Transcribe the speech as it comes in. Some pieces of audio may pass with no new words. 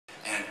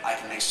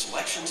make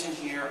selections in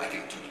here. I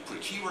can put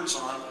keywords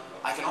on.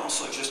 I can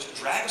also just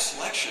drag a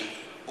selection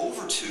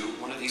over to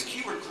one of these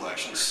keyword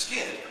collections,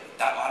 skid.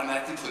 That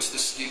automatically puts the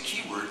skid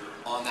keyword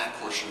on that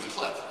portion of the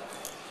clip.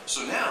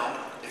 So now,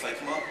 if I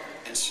come up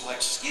and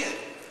select skid,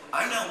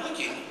 I'm now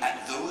looking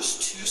at those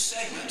two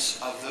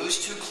segments of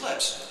those two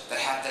clips that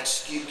have that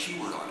skid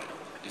keyword on it.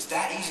 It's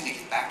that easy to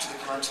get back to the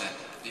content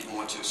that you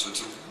want to. So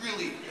it's a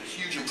really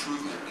huge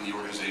improvement in the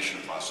organization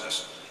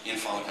process in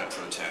Final Cut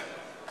Pro 10.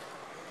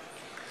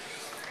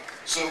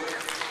 So,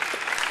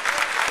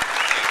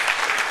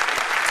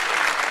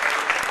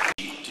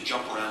 to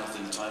jump around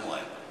within the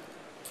timeline.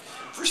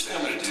 First thing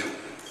I'm going to do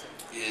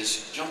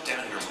is jump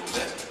down here a little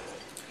bit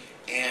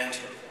and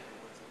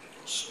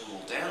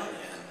scroll down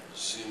and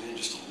zoom in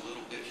just a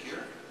little bit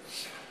here.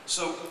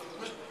 So,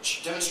 I'm going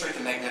to demonstrate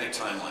the magnetic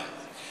timeline.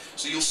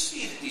 So you'll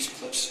see these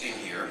clips in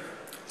here.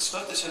 The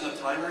stuff that's in the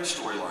primary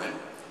storyline,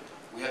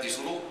 we have these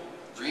little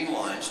green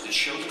lines that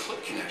show the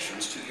clip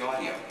connections to the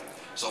audio.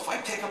 So if I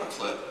pick up a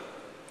clip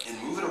and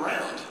move it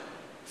around,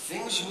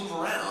 things move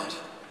around,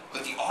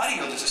 but the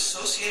audio that's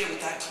associated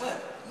with that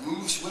clip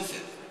moves with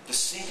it. The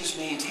sync is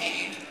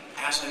maintained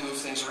as I move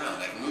things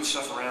around. I can move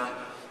stuff around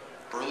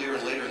earlier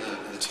and later in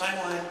the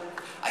timeline.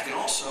 I can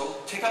also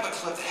pick up a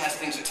clip that has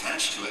things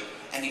attached to it,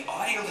 and the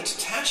audio that's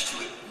attached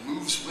to it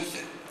moves with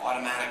it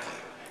automatically.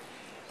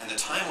 And the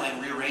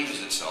timeline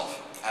rearranges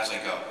itself as I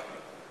go.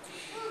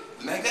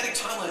 The magnetic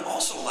timeline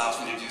also allows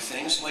me to do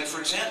things like, for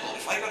example,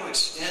 if I go to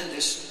extend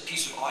this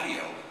piece of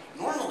audio,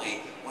 normally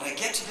when I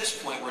get to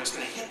this point where it's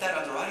going to hit that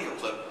other audio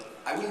clip,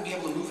 I wouldn't be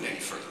able to move it any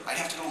further. I'd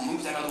have to go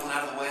move that other one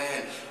out of the way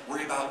and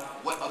worry about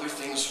what other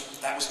things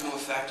that was going to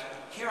affect.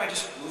 Here I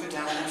just move it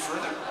down a little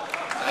further,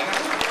 and I go.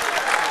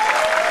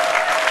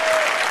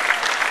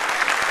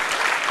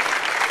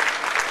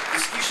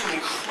 This gives you an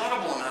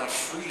incredible amount of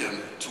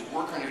freedom to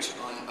work on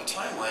a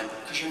timeline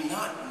because you're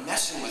not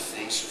messing with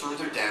things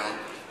further down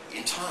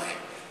in time.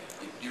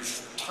 Your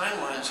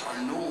timelines are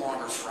no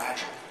longer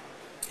fragile.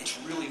 It's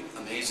really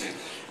amazing.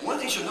 And one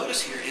of the things you'll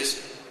notice here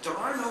is there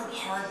are no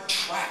hard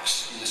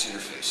tracks in this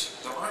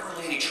interface. There aren't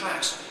really any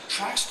tracks.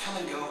 Tracks come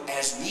and go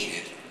as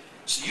needed.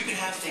 So you can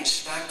have things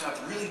stacked up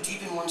really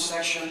deep in one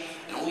section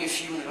and only a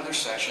few in another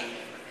section,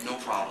 no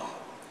problem.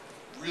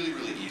 Really,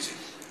 really easy.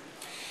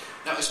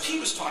 Now, as Pete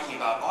was talking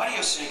about,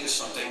 audio sync is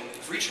something,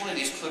 for each one of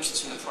these clips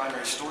that's in the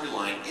primary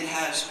storyline, it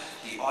has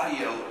the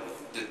audio,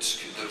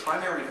 the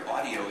primary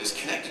audio is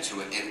connected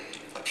to it and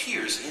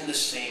appears in the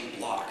same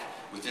block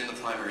within the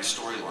primary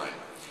storyline.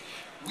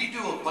 We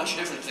do a bunch of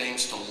different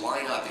things to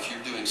line up, if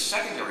you're doing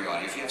secondary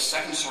audio, if you have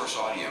second source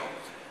audio,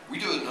 we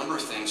do a number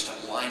of things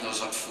to line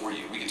those up for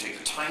you. We can take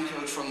the time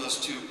code from those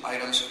two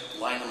items,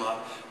 line them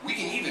up. We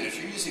can even, if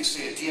you're using,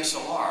 say, a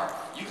DSLR,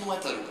 you can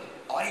let the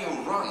audio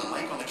run, the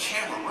mic on the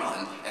camera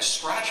run as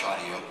scratch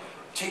audio.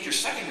 Take your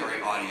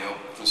secondary audio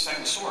from the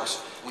second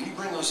source. When you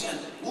bring those in,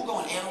 we'll go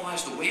and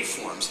analyze the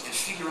waveforms and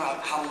figure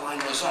out how to line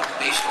those up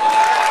based on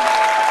that.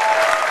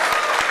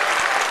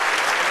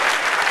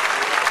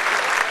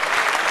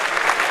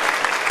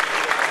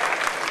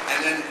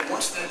 And then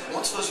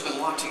once those have been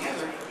locked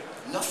together,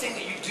 nothing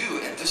that you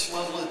do at this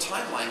level of the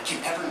timeline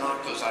can ever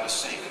knock those out of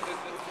sync.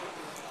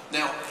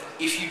 Now,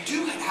 if you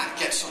do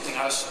get something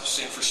out of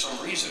sync for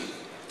some reason,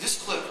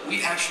 this clip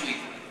we've actually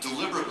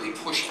deliberately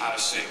pushed out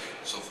of sync.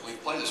 So if we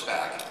play this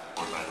back,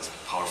 or by this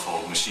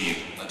powerful machine,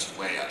 that's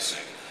way out of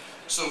sync.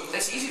 So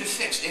that's easy to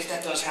fix if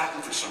that does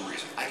happen for some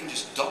reason. I can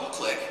just double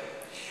click,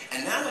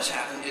 and now what's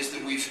happened is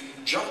that we've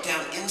jumped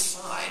down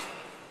inside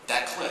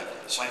that clip.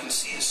 So I can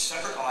see the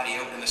separate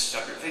audio and the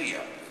separate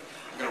video.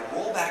 I'm going to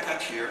roll back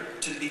up here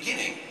to the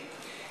beginning,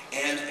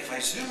 and if I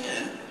zoom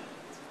in,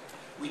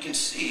 we can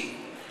see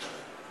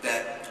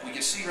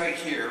right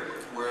here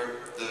where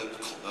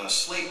the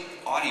slate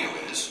audio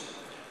is,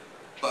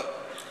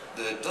 but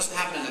that doesn't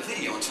happen in the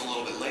video until a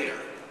little bit later.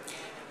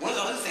 One of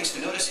the other things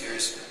to notice here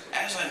is,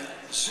 as I'm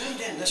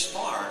zoomed in this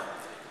far,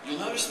 you'll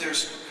notice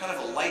there's kind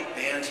of a light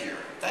band here.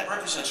 That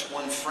represents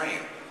one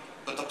frame,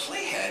 but the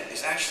playhead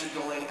is actually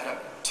going at a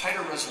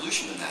tighter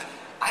resolution than that.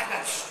 I've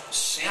got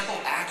sample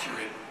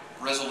accurate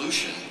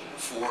resolution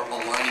for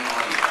aligning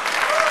audio.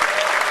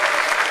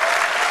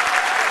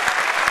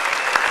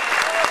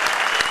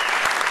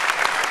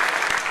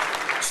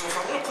 So if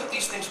I want to put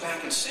these things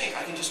back in sync,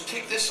 I can just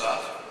pick this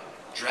up,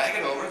 drag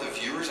it over, the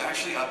viewer's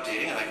actually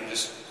updating, and I can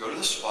just go to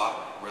the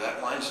spot where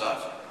that lines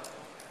up.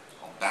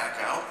 I'll back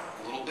out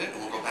a little bit, and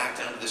we'll go back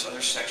down to this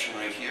other section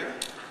right here.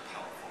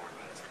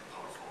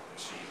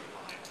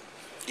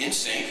 In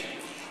sync.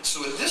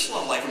 So at this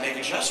level I can make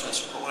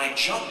adjustments, but when I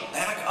jump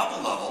back up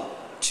a level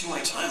to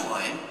my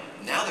timeline,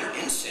 now they're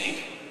in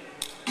sync.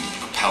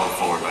 Propelled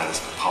forward by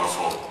this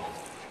powerful.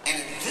 And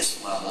at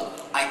this level,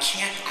 I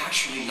can't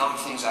actually knock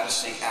things out of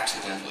sync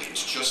accidentally.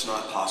 It's just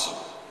not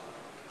possible.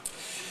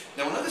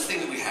 Now another thing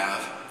that we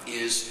have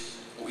is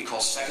what we call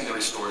secondary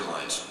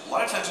storylines. A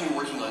lot of times when you're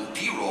working on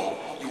B-roll,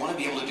 you want to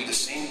be able to do the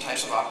same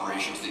types of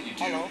operations that you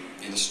do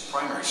in this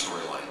primary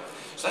storyline.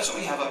 So that's what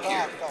we have up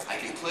here. I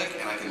can click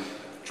and I can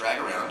drag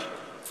around.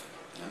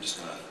 And I'm just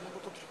going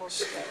to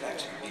step back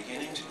to the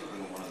beginning to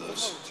bring one of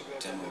those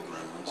demo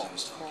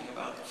was talking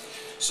about.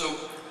 So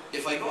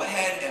if I go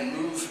ahead and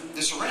move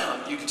this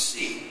around, you can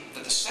see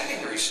that the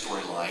secondary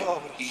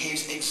storyline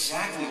behaves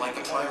exactly like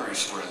the primary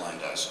storyline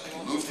does. I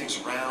can move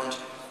things around,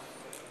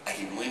 I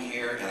can go in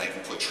here and I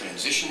can put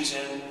transitions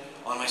in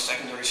on my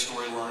secondary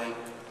storyline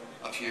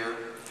up here.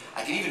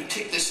 I can even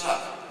pick this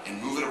up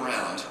and move it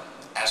around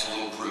as a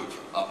little group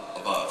up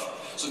above.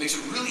 So it makes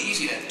it really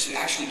easy to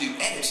actually do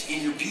edits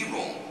in your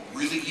B-roll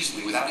really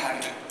easily without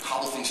having to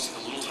cobble things to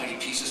little tiny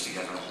pieces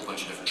together in a whole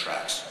bunch of different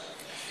tracks.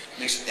 It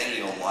makes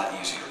editing a lot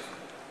easier.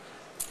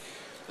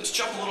 Let's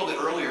jump a little bit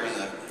earlier in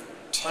the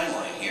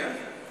timeline here,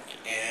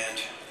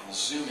 and I'll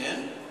zoom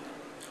in.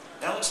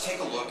 Now let's take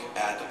a look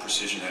at the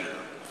precision editor.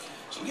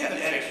 So we have an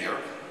edit here.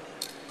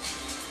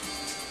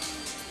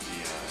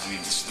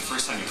 This is the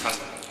first time you press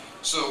it.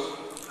 So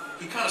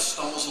he kind of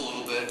stumbles a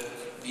little bit.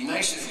 It'd be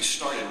nice if we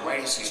started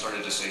right as he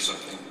started to say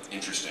something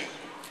interesting.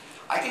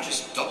 I can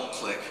just double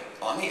click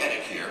on the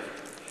edit here,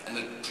 and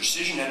the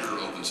precision editor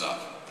opens up.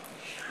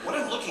 What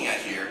I'm looking at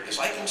here is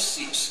I can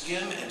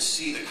skim and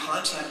see the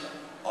content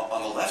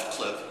on the left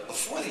clip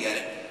before the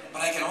edit,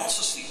 but I can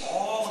also see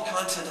all the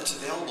content that's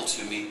available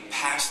to me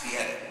past the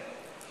edit.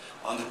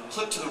 On the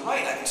clip to the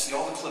right, I can see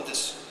all the clip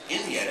that's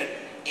in the edit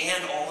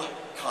and all the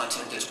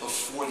content that's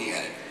before the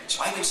edit.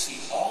 So I can see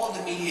all of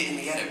the media in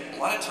the edit. A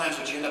lot of times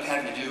what you end up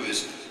having to do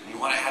is, when you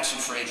want to add some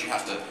frames, you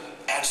have to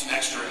add some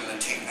extra and then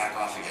take them back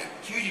off again.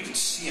 Here you can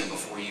see them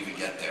before you even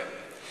get there.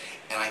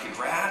 And I can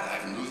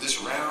move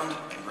this around,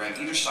 I can grab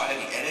either side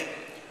of the edit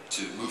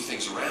to move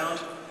things around.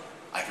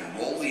 I can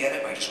roll the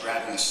edit by just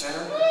grabbing the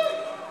center.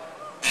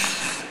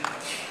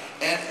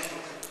 And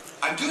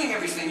I'm doing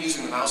everything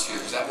using the mouse here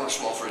because that works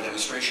well for a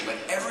demonstration, but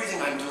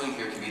everything I'm doing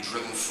here can be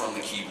driven from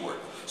the keyboard.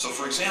 So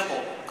for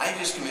example, I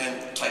just come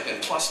in, type in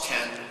 +10,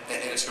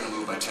 and it's going to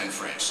move by 10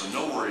 frames. So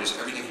no worries,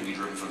 everything can be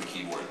driven from the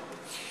keyboard.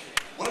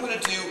 What I'm going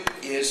to do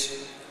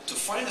is, to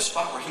find the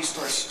spot where he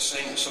starts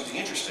saying something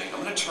interesting,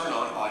 I'm going to turn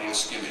on audio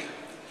skimming.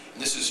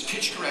 And this is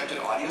pitch-corrected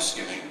audio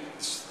skimming.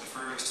 This is the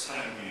first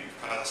time you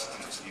press the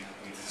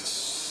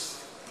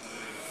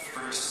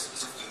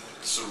first.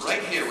 So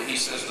right here, when he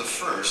says the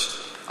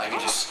first, I can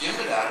just skim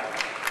to that.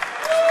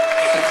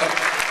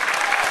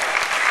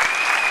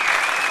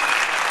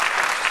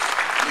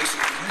 It makes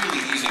it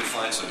really easy to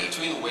find something.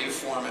 Between the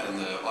waveform and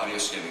the audio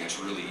skimming, it's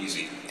really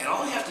easy. And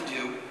all I have to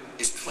do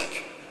is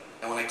click.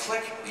 And when I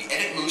click, the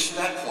edit moves to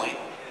that point.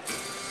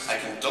 I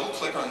can double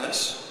click on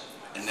this,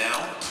 and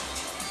now,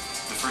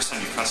 the first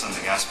time you press on the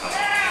gas pedal,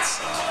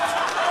 it's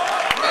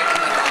right in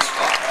that little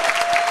spot.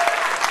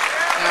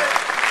 Now,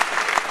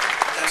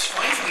 that's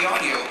fine for the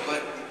audio,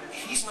 but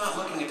he's not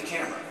looking at the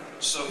camera.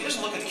 So he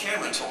doesn't look at the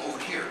camera until over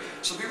here.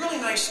 So it'd be really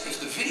nice if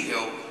the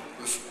video,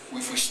 if we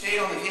stayed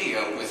on the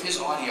video with his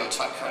audio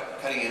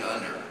cutting in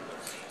under.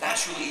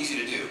 That's really easy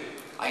to do.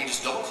 I can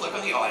just double click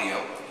on the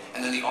audio,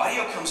 and then the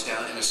audio comes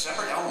down in a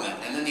separate element,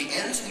 and then the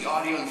ends of the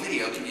audio and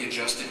video can be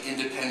adjusted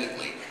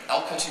independently.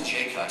 L cuts and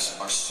J cuts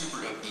are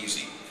super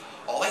easy.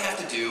 All I have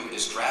to do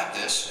is grab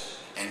this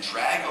and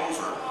drag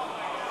over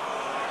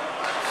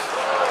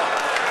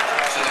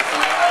to the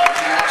point where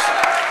he looks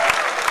at.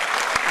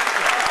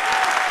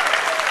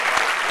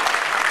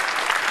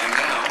 And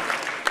now,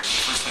 the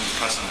first time you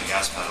press on the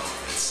gas pedal,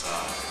 it's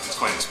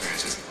quite an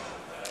experience, isn't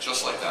it?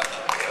 Just like that.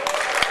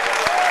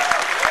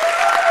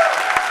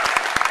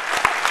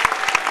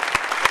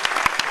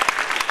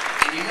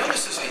 And you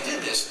notice as I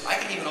did this, I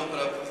can even open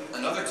up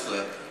another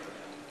clip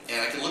and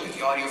I can look at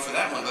the audio for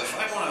that one, but if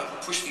I want to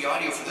push the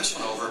audio for this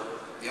one over,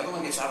 the other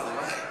one gets out of the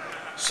way.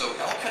 So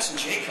L cuts and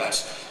J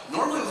cuts,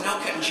 normally with an L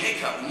cut and J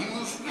cut, when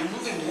you're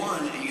moving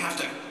one and you have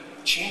to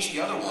change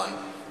the other one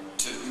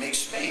to make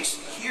space,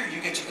 here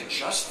you get to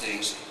adjust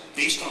things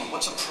based on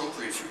what's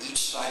appropriate for each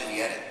side of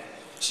the edit.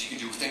 So you can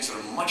do things that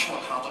are much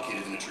more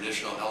complicated than a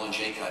traditional L and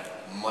J cut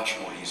much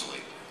more easily.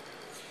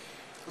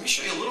 Let me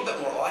show you a little bit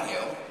more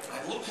audio. I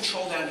have a little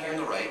control down here on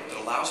the right that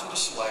allows me to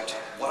select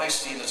what I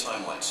see in the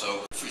timeline.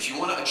 So if you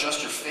want to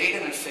adjust your fade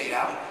in and fade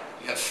out,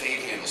 you have fade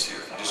handles here.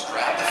 You just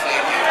grab the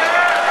fade handle.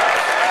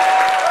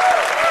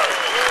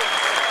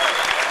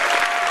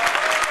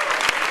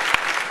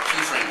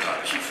 Keyframe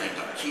dot, keyframe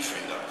dot,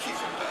 keyframe dot,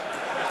 keyframe dot.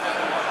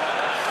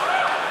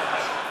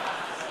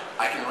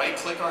 I can right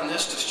click on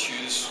this to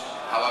choose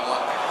how I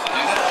want to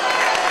do that.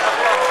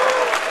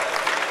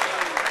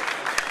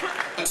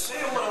 But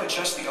say I want to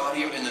adjust the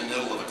audio in the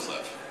middle of a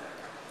clip.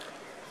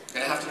 I'm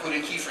going to have to put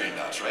in keyframe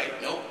dots, right?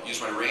 Nope. Use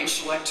my range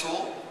select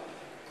tool,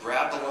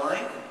 grab the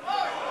line,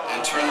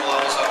 and turn the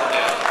levels up or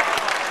down.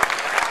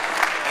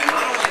 And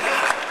not only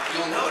that,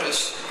 you'll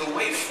notice the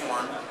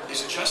waveform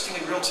is adjusting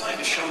in real time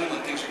to show me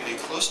when things are getting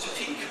close to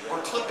peak or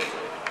clipping,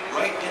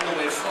 right in the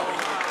waveform.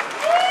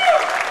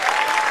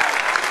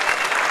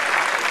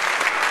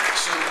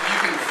 So you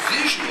can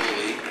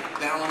visually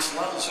balance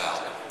levels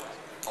out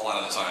a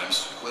lot of the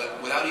times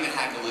without even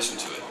having to listen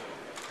to it.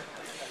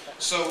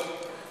 So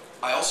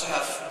I also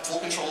have full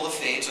control of the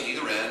fades on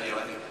either end.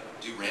 I can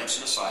do ramps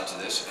and aside to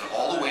this, and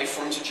all the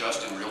waveforms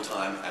adjust in real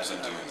time as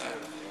I'm doing that.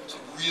 So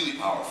really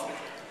powerful.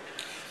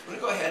 I'm going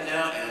to go ahead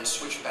now and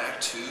switch back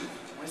to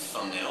my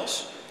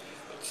thumbnails.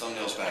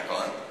 thumbnails back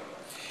on.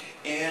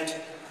 And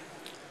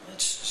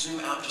let's zoom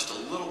out just a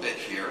little bit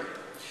here.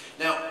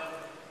 Now,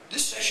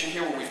 this section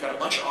here where we've got a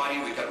bunch of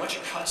audio, we've got a bunch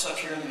of cuts up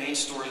here in the main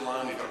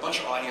storyline, we've got a bunch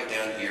of audio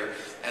down here,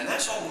 and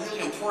that's all really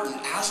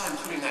important as I'm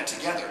putting that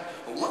together.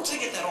 But once I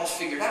get that all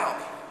figured out,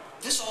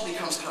 this all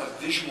becomes kind of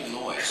visual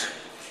noise.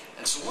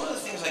 And so one of the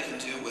things I can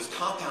do with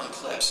compound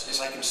clips is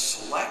I can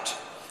select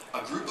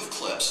a group of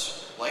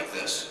clips like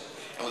this,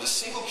 and with a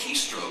single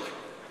keystroke,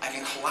 I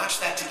can collapse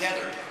that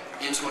together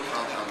into a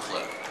compound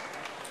clip.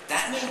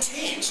 That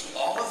maintains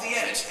all of the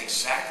edits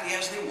exactly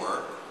as they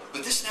were,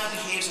 but this now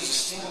behaves as a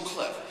single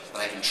clip that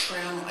I can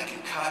trim, I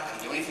can cut, I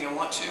can do anything I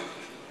want to.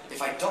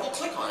 If I double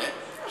click on it,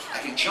 I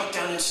can jump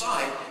down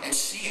inside and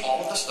see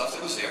all of the stuff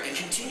that was there and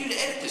continue to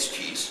edit this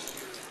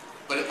piece,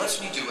 but it lets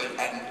me do it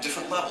at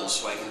different levels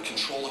so I can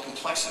control the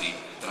complexity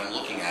that I'm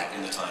looking at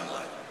in the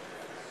timeline.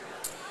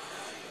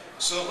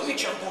 So let me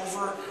jump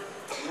over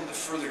a little bit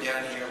further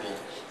down here, we'll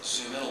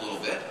zoom in a little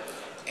bit,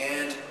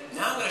 and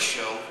now I'm going to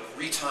show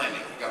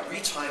retiming. We've got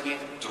retiming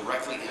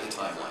directly in the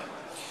timeline.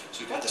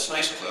 So we've got this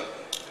nice clip.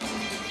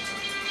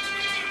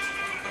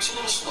 It's a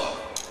little slow.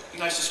 It'd be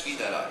nice to speed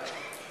that up.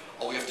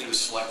 All we have to do is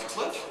select the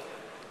clip,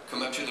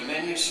 come up to the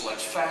menu, select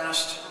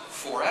fast,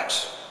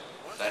 4x.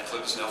 That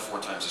clip is now 4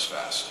 times as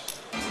fast.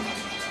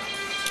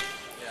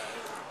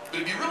 But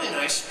it'd be really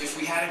nice if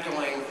we had it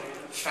going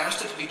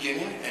fast at the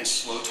beginning and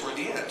slow toward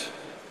the end.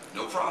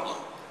 No problem.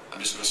 I'm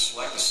just going to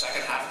select the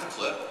second half of the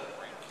clip,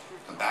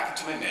 come back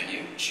into my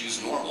menu, choose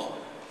normal,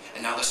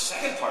 and now the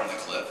second part of the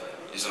clip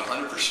is at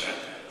 100%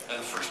 and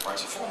the first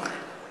part's at 400.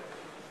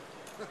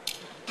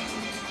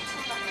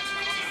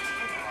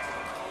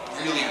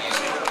 Really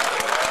easy.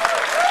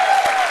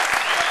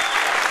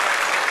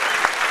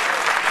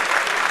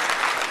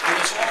 But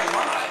it's all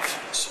live,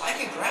 so I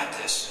can grab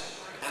this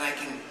and I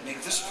can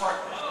make this part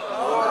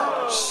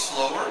more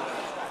slower.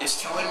 It's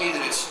telling me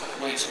that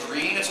when it's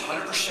green, it's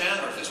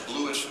 100%, or if it's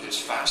blue, it's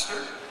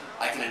faster.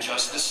 I can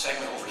adjust this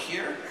segment over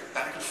here,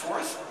 back and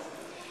forth.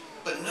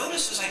 But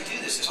notice as I do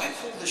this, as I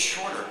pull this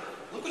shorter,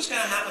 look what's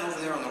going to happen over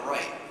there on the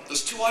right.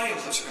 Those two audio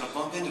clips are going to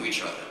bump into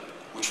each other,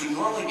 which would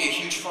normally be a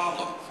huge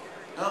problem.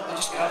 No, I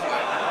just get out of the way.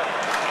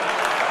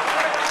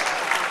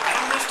 I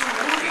don't have to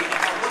worry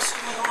about what's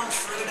going on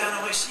further down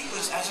in my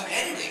sequence as I'm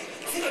editing.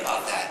 Think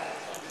about that.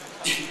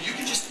 You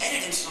can just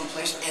edit in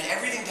someplace and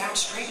everything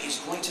downstream is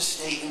going to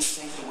stay in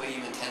sync the way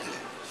you intended it.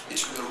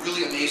 It's a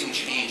really amazing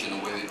change in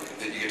the way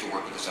that you get to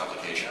work with this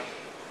application.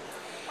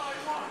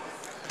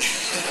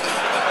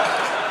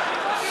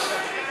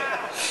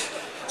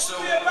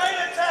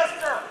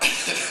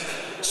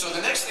 So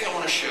the next thing I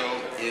want to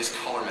show is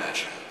color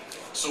matching.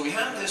 So we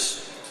have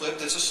this clip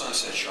that's a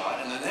sunset shot,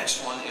 and the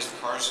next one is the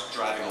cars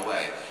driving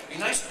away. It'd be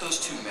nice if those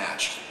two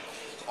matched.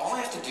 So all I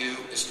have to do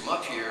is come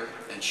up here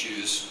and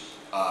choose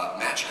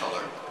match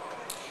color.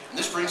 And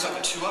this brings up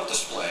a 2-up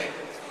display.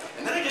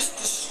 And then I just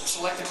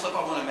select the clip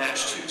I want to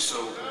match to.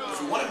 So if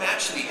we want to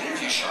match to the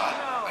interview shot,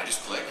 I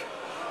just click.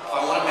 If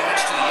I want to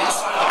match to the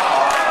inside of the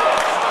car,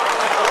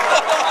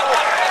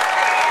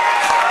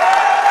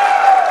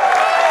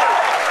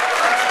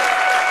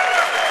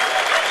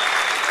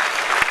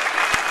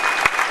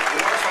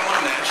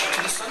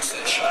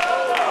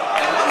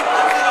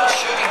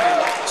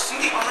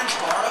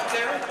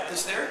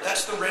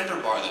 that's the render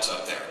bar that's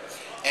up there.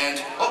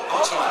 And, oh,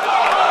 it's gone.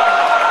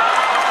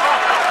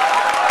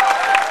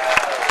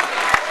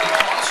 You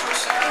pause for a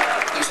second,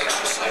 there's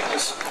extra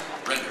cycles,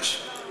 renders.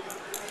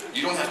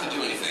 You don't have to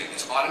do anything.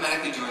 It's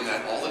automatically doing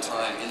that all the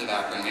time in the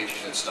background, making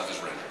sure that stuff is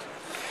rendered.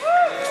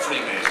 It's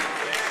pretty amazing.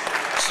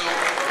 So,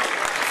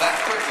 that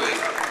quickly,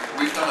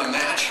 we've done a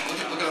match.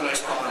 Look at a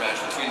nice color match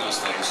between those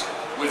things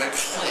with a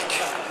click.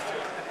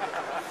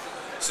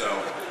 So,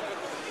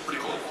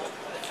 pretty cool.